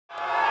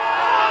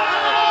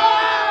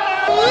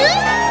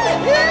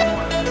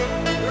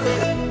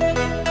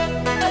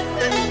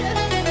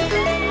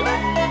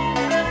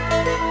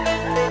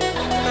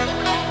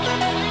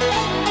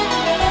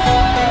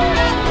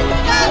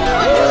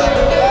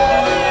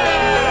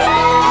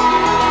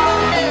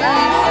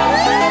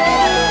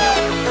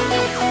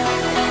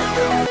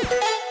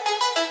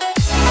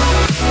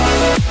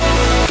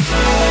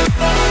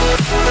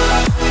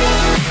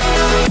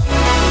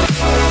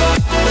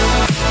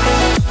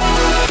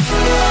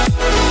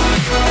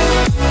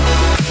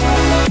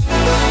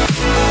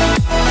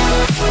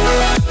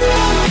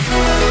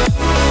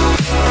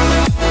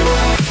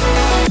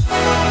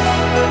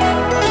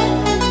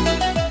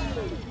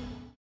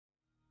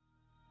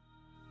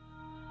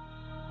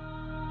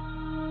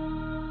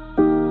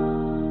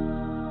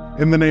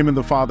In the name of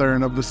the Father,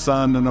 and of the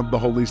Son, and of the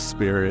Holy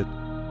Spirit.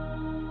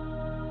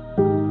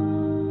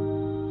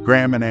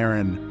 Graham and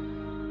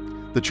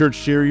Erin, the church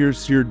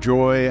shares your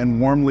joy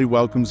and warmly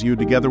welcomes you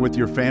together with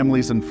your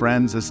families and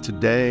friends as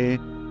today,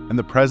 in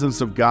the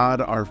presence of God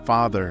our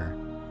Father,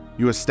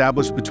 you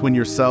establish between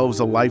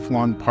yourselves a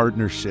lifelong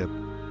partnership.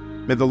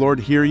 May the Lord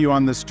hear you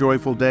on this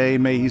joyful day.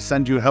 May He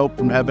send you help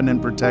from heaven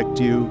and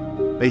protect you.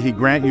 May He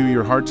grant you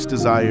your heart's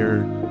desire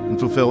and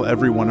fulfill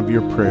every one of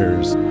your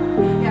prayers.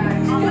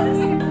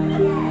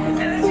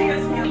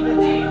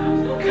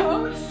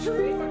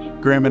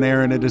 Graham and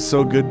Erin, it is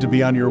so good to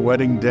be on your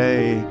wedding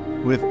day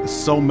with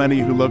so many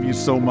who love you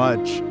so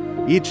much.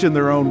 Each in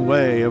their own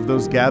way of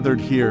those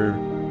gathered here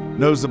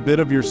knows a bit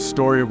of your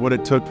story of what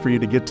it took for you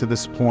to get to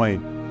this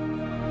point.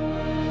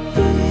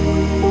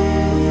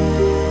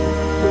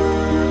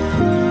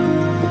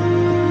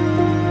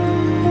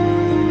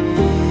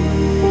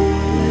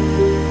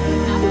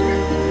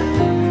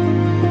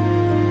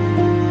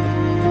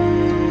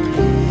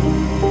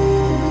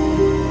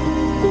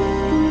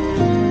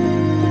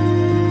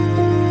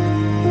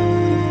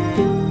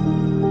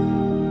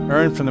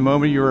 Erin, from the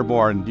moment you were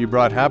born, you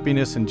brought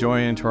happiness and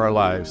joy into our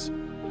lives.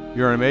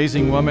 You're an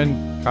amazing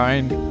woman,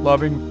 kind,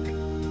 loving,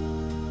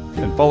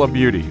 and full of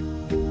beauty.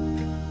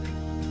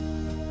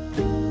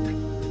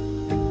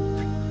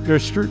 Your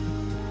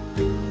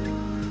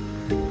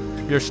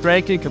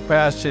strength and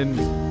compassion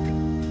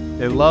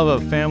and love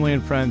of family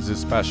and friends is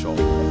special.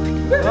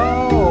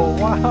 Oh,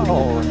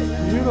 wow.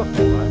 It's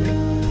beautiful, honey.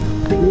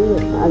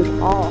 Beautiful.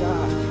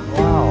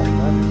 Wow,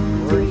 that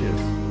is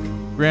gorgeous.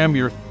 Graham,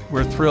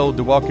 we're thrilled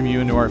to welcome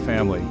you into our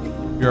family.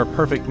 You're a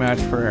perfect match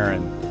for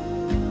Erin.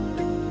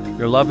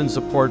 Your love and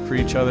support for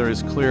each other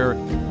is clear.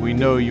 We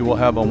know you will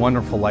have a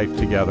wonderful life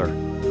together.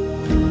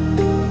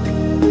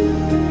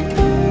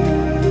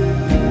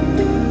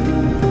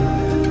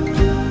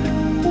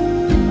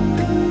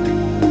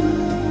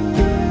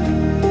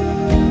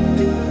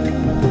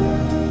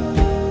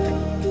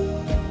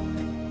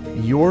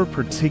 Your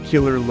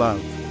particular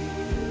love,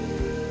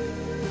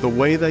 the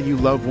way that you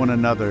love one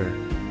another,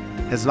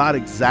 has not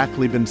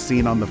exactly been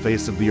seen on the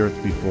face of the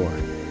earth before.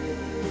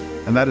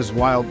 And that is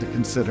wild to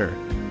consider,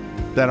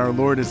 that our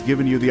Lord has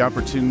given you the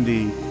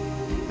opportunity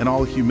in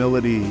all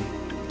humility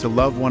to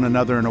love one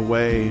another in a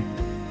way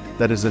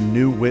that is a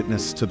new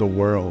witness to the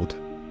world.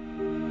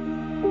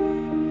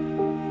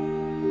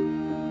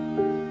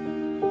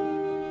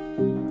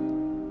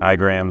 I,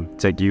 Graham,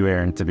 take you,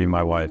 Erin, to be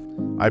my wife.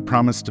 I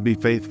promise to be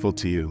faithful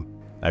to you.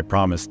 I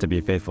promise to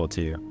be faithful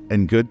to you.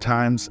 In good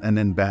times and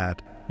in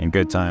bad. In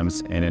good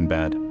times and in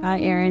bad. I,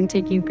 Erin,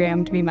 take you,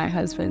 Graham, to be my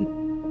husband.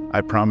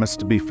 I promise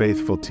to be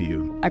faithful to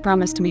you. I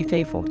promise to be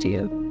faithful to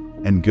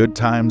you. In good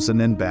times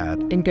and in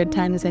bad. In good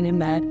times and in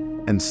bad.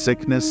 In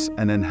sickness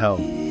and in health.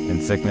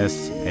 In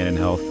sickness and in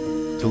health.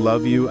 To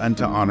love you and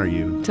to honor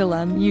you. To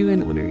love you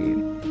and honor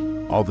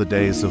you. All the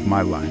days of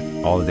my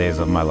life. All the days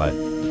of my life.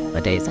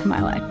 The days of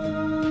my life.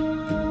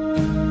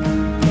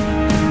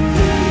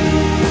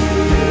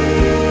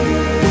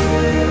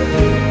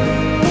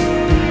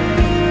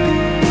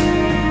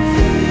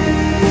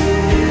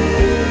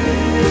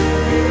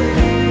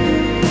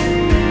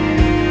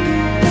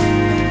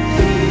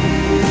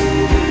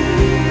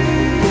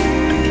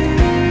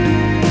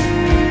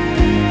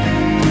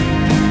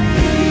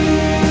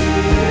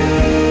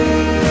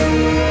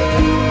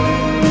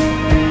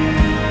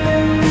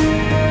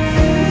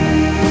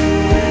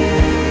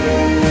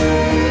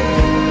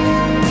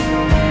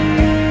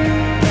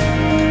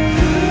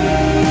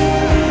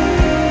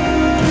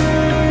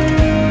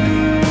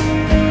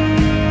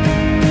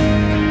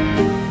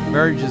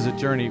 Marriage is a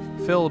journey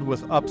filled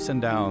with ups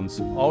and downs.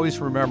 Always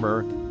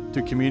remember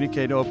to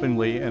communicate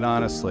openly and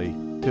honestly,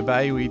 to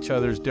value each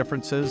other's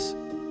differences,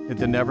 and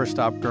to never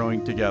stop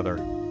growing together.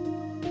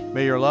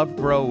 May your love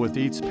grow with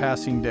each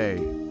passing day.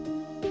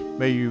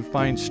 May you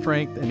find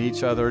strength in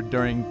each other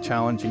during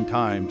challenging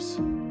times,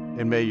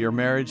 and may your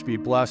marriage be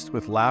blessed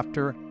with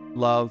laughter,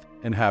 love,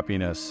 and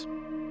happiness.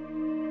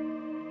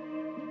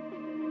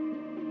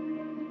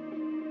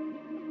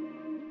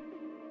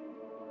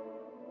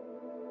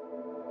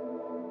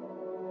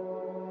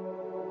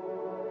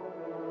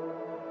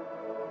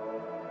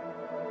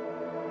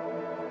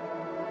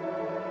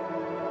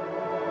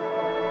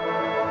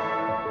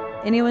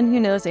 Anyone who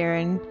knows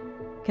Erin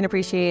can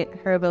appreciate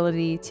her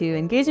ability to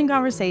engage in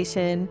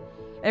conversation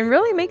and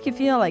really make you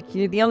feel like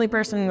you're the only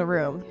person in the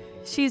room.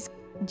 She's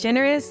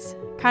generous,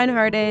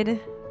 kind-hearted,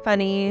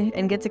 funny,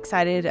 and gets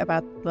excited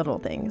about little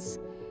things.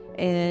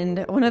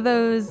 And one of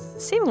those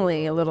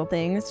seemingly little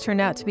things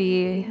turned out to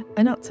be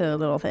a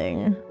not-so-little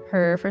thing,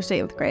 her first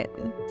date with Grant.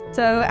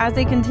 So as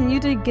they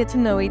continued to get to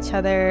know each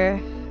other,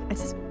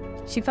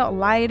 she felt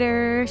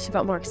lighter, she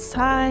felt more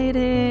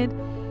excited,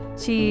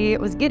 she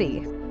was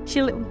giddy.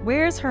 She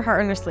wears her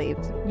heart on her sleeve.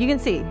 You can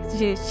see,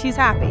 she's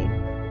happy.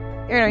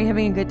 Erin, are you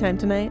having a good time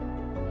tonight?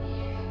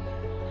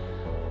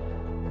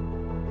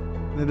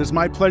 It is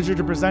my pleasure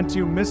to present to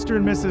you Mr.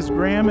 and Mrs.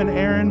 Graham and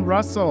Erin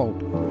Russell.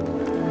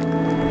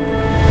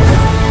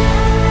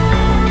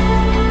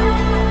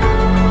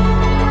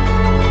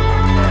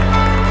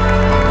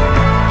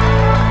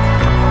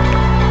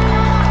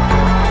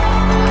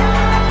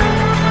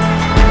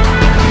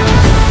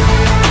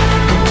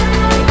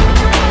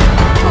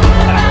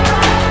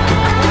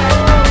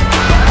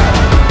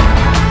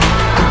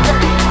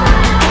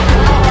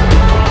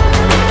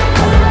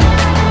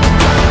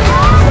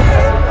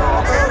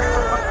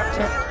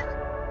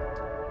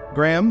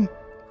 Graham,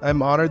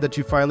 I'm honored that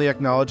you finally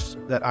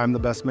acknowledged that I'm the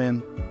best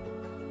man.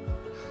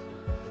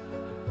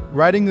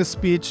 Writing this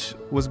speech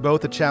was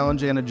both a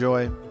challenge and a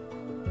joy.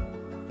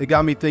 It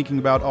got me thinking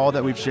about all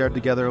that we've shared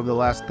together over the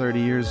last 30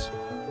 years.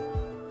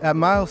 At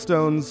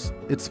milestones,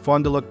 it's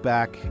fun to look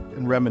back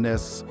and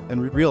reminisce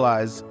and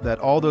realize that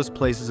all those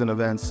places and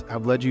events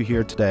have led you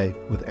here today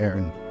with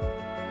Erin.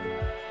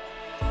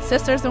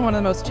 Sisters are one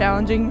of the most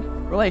challenging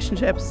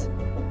relationships,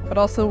 but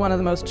also one of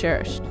the most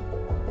cherished.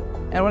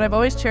 And what I've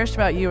always cherished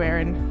about you,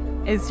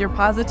 Erin, is your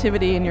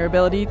positivity and your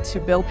ability to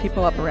build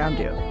people up around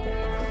you.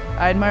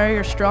 I admire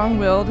your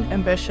strong-willed,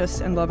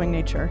 ambitious, and loving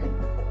nature.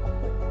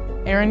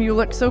 Erin, you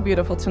look so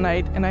beautiful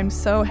tonight, and I'm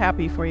so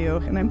happy for you,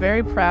 and I'm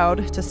very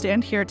proud to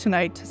stand here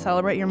tonight to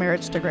celebrate your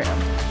marriage to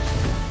Graham.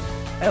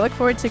 I look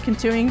forward to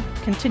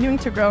continuing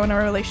to grow in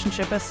our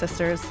relationship as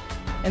sisters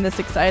in this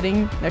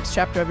exciting next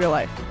chapter of your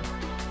life.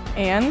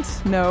 And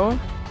know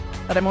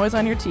that I'm always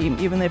on your team,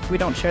 even if we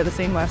don't share the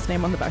same last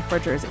name on the back of our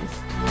jerseys.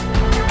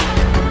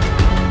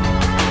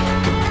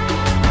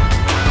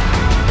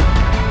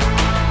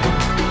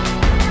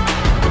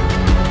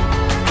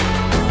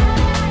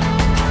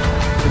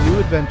 To new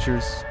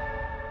adventures,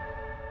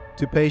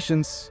 to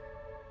patience,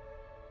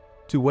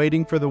 to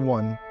waiting for the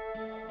one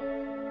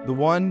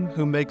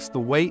who makes the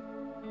wait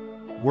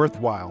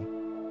worthwhile.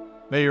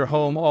 May your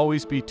home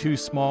always be too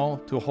small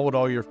to hold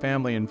all your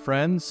family and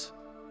friends.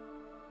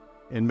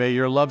 And may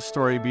your love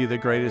story be the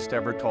greatest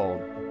ever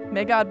told.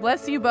 May God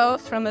bless you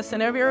both from the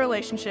center of your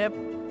relationship.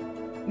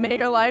 May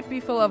your life be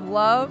full of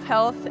love,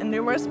 health, and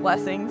numerous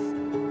blessings.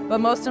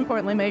 But most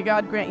importantly, may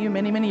God grant you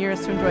many, many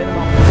years to enjoy them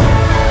all.